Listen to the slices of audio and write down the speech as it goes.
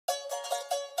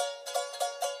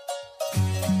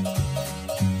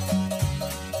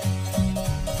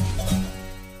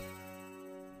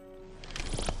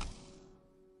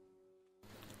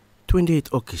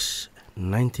28 August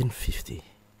 1950.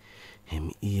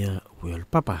 Hemi ia ol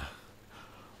papa,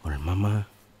 ol mama,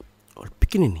 ol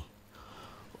pikinini,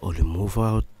 ol move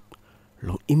out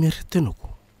long imer tenuku.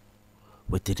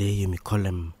 With today you call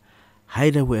them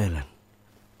hideaway island.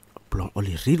 Plong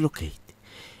oli relocate.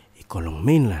 I call long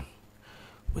mainland.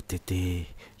 With today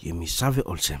you save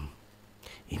olsem.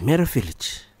 I Mele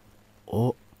Village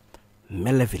or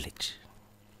Mele Village.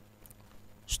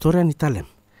 Story ni talem.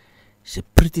 Se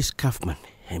British government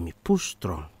hemi push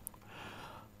strong.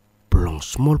 Plong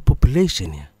small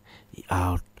population ya I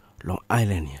out long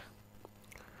island ya.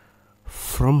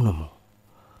 From no more,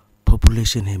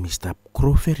 population hemi stap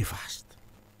grow very fast.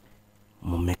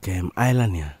 Mo make him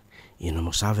island ya. Ino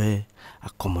mo save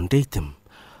accommodate them.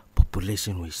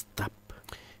 Population will stop.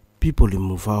 People will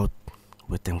move out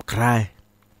with them cry.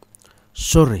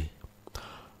 Sorry,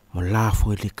 mo laugh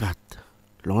with the cat.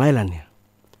 Long island ya.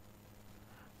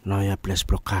 Now ya place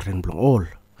block Karen blong all.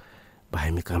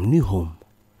 Bahai mi kam new home.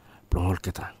 Blong all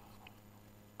kita.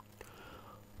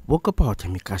 Wokabout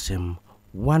hemi kasem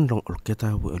one long all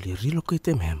kita we only relocate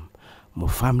him. Mo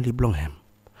family blong him.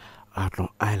 Out long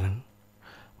island.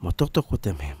 Mo tok with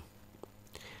him.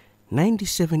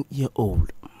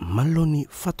 97-year-old Maloni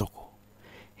Fatoko.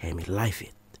 Hemi life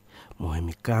it. Mo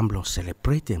hemi kam blong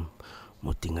celebrate him.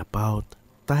 Mo think about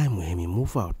time we hemi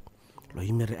move out. Lo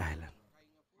Imere Island.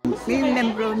 Mi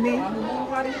membro ni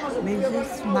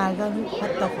Mrs. Maloni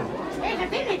Fatoko.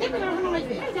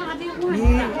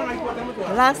 Ni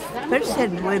last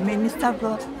person we minister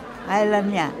for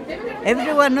island ya.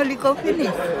 Everyone only go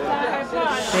finish.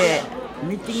 The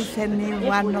meeting semi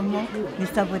one no more.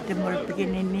 Minister for the more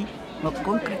beginning mo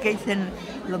congregation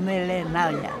lo Mele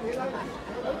naia.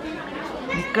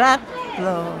 Ni clark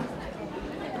lo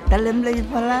talem lagi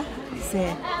pala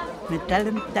se me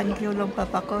talem thank you long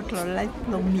papa ko lo life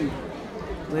lo me.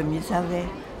 We mi save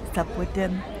support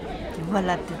them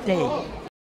voilà today.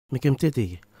 Mekem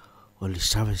tete oli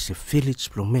save se village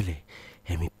plong Mele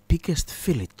hemi biggest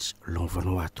village long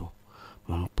Vanuatu.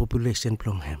 Mon population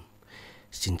plong hem.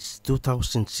 Since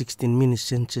 2016 mini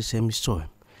census hemi saw him.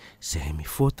 Se hemi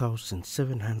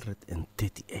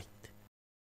 4,738.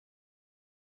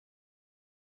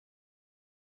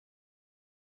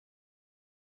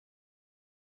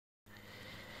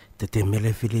 The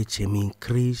Mele Village hemi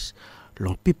increase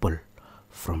long people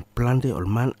from Plande or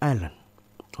Man Island.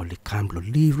 Only come to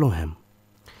live long hem.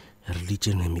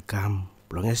 Religion hemi come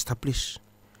long establish.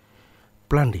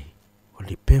 Plande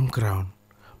only pem ground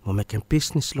mo make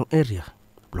business long area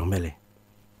long Mele.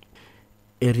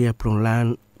 Area plong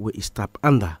land we stop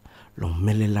under long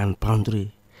Mele land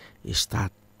boundary is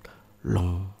start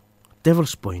long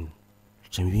Devil's Point.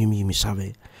 So mi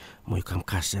save mo ikam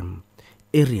kasem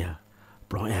area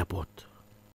plong airport.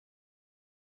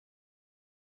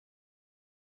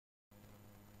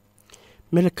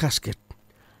 Mele Casket,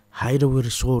 Hideaway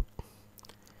Resort,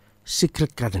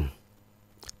 Secret Garden,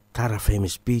 Tara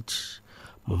Famous Beach,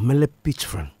 mo Mele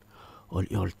Beachfront,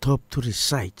 all top tourist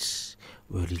sites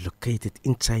were located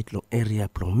inside long area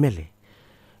plong Mele,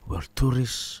 where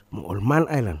tourists mo all Man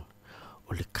Island,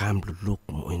 only come to look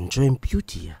mo enjoying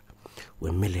beauty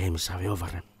where Mele hemi save over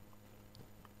them.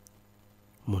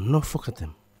 Mo no forget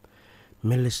them.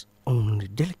 Mele's only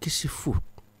delicacy food,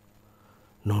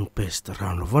 known best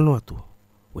around Vanuatu,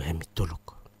 where hemi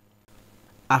tolok.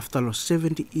 After the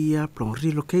 70 year plong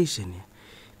relocation,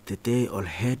 the day all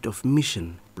head of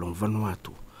mission plong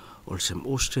Vanuatu, all some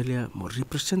Australia mo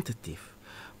representative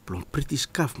plong British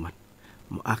government,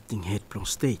 mo acting head plong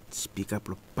state, speaker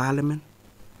plong parliament,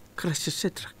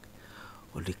 etc.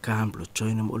 All the come plong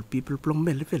join them all people plong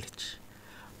Mele Village,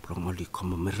 plong only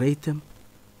commemorate them,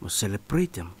 mo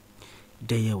celebrate them.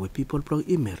 Day where people plong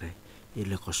Imere,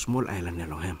 ileko small island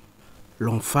along him.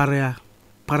 Long Faria,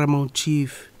 Paramount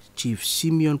Chief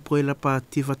Simeon Poilapa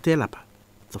Tivatelapa,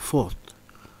 the fourth.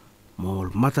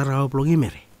 Mol Matarao plong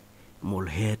Imere, mol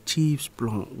head chiefs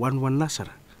plong 11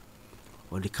 Nasara.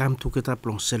 Only come together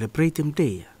plong celebrate them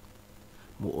day.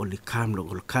 Mo only come long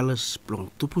all colors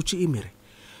plong Tupuchi Imere,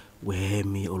 where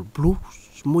me all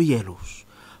blues, mo yellows,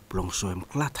 plong so em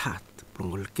clat hat,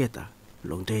 plong all keta,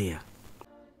 long day.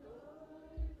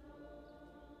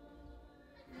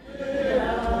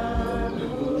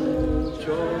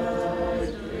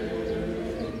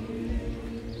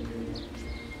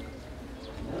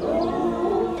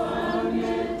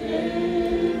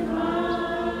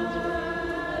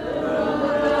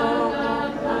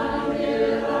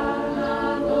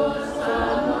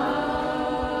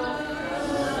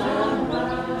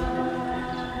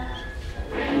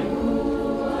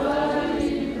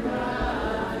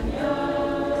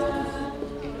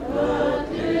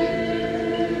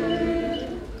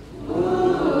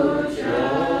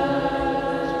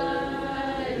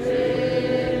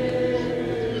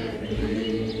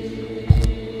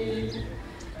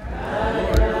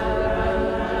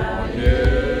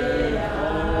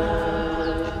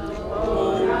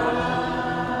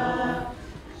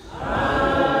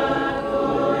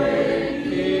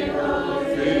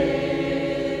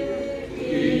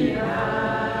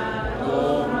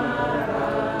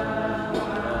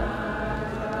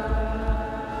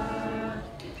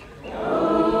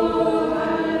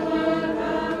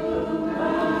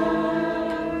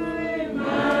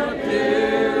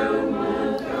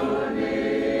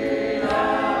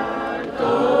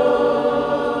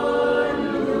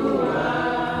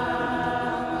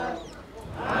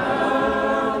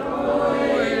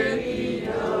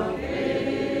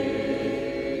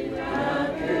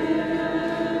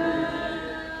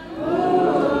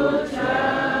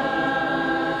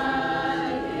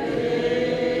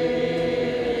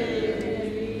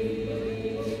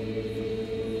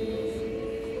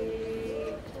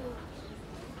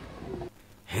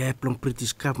 plong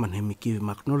British government hemi give him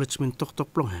acknowledgement tok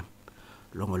plong hem.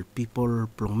 Long all people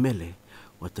plong Mele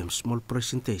with them small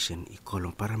presentation I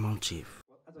call Paramount Chief.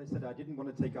 Well, as I said, I didn't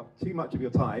want to take up too much of your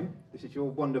time. This is your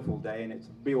wonderful day and it's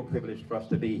a real privilege for us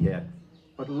to be here.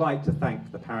 I'd like to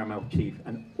thank the Paramount Chief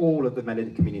and all of the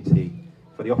Mele community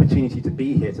for the opportunity to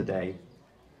be here today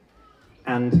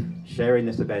and sharing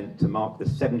this event to mark the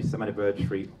 70th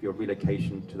anniversary of your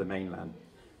relocation to the mainland.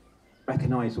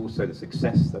 Recognise also the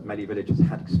success that Mele Village has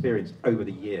had experienced over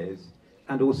the years,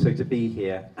 and also to be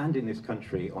here and in this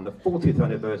country on the 40th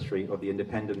anniversary of the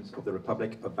independence of the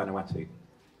Republic of Vanuatu.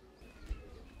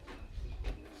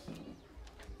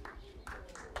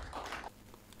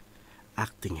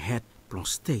 Acting head plong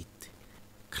state,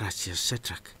 Gracia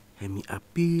Setrak, hemi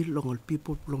appeal long all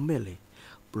people plong Mele,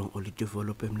 plong only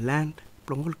develop him land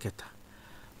plong all keta.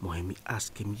 Mo hemi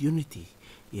ask him unity,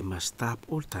 he must stop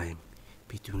all time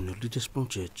between the leaders plong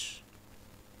church,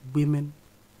 women,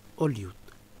 all youth,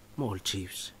 mo all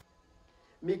chiefs.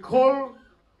 Me call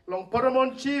long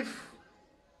Paramount Chief,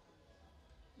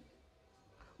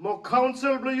 mo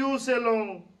council blue use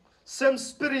long same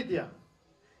spirit ya.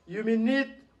 You may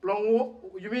need long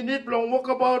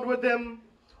Wokabout with them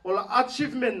or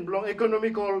achievement long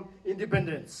economical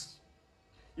independence.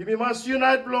 You must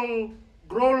unite long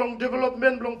grow long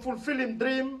development long fulfilling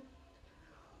dream.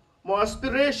 More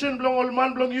aspiration belong all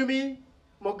man belong Yumi,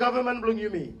 more government belong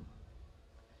Yumi.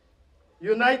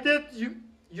 United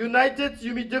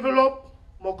you may develop,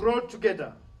 more grow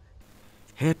together.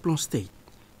 Head plong state,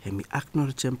 hemi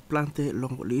acknowledge them plante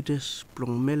long leaders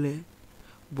plong Mele,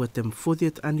 with them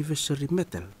 40th anniversary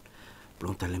medal.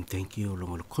 Plong tell them thank you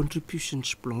long all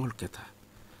contributions plong all keta.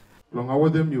 Plong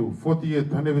award them you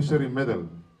 40th anniversary medal.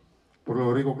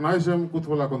 Plong recognize them good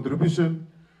for la contribution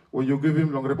when you give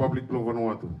him long Republic plong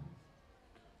Vanuatu.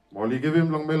 Molly give him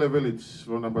long Mele Village,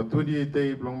 long number 28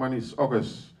 day, long manis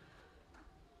August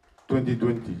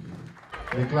 2020.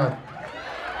 Declare,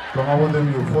 long award them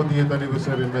you 40th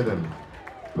anniversary medal.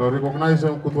 Long recognize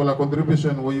him good for la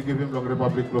contribution when you give him long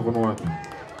Republic plong Vanuatu.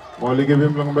 Molly give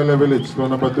him long Mele Village,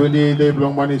 long number 28 day,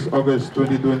 long manis August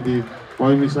 2020.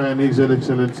 Moy Misa and His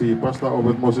Excellency, Pastor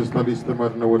Obed Moses Talis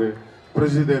Temar Naware,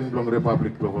 President long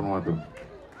Republic plong Vanuatu.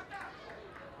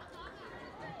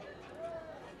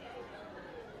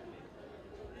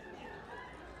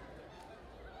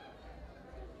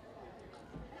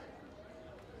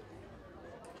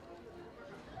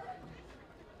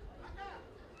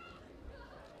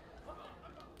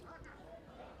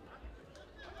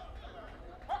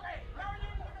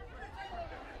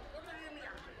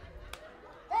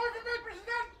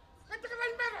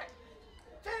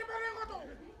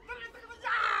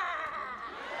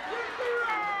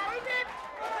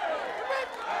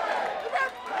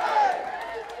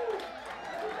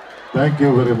 Thank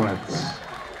you very much.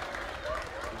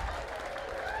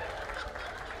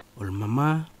 All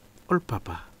mama, all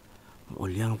papa, all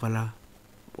young vala,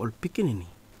 all pikinini,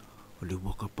 all the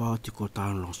Wokabout to go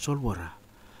down long solwara,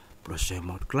 plus a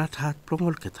more glad heart plong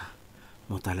all keta,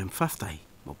 motalem faftai,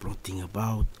 mo plong ting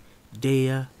about,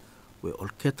 dea, we all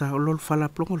keta all fala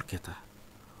plong all keta,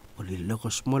 all the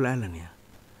local small island ya,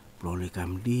 plong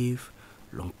come live,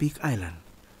 long Peak Island,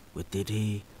 with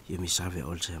today you may save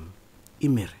all them,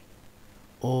 imere.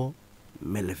 Or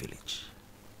Mele Village.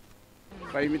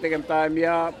 Kay mitegam time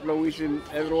wishing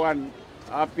everyone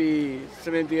happy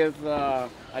 70th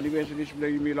anniversary of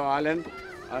Milo Island,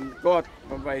 and God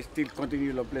may still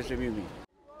continue to bless him.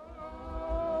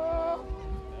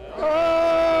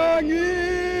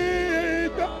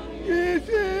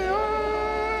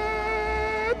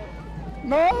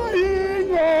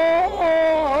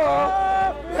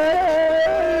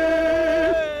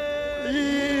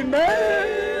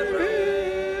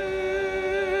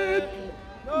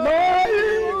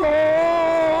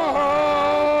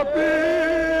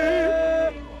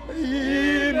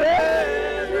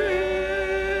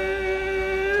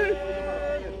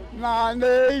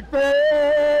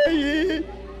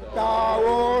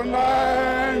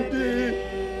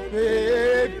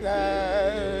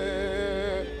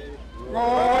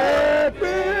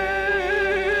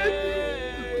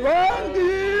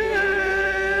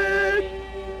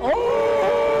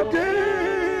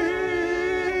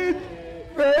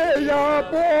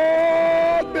 Boy!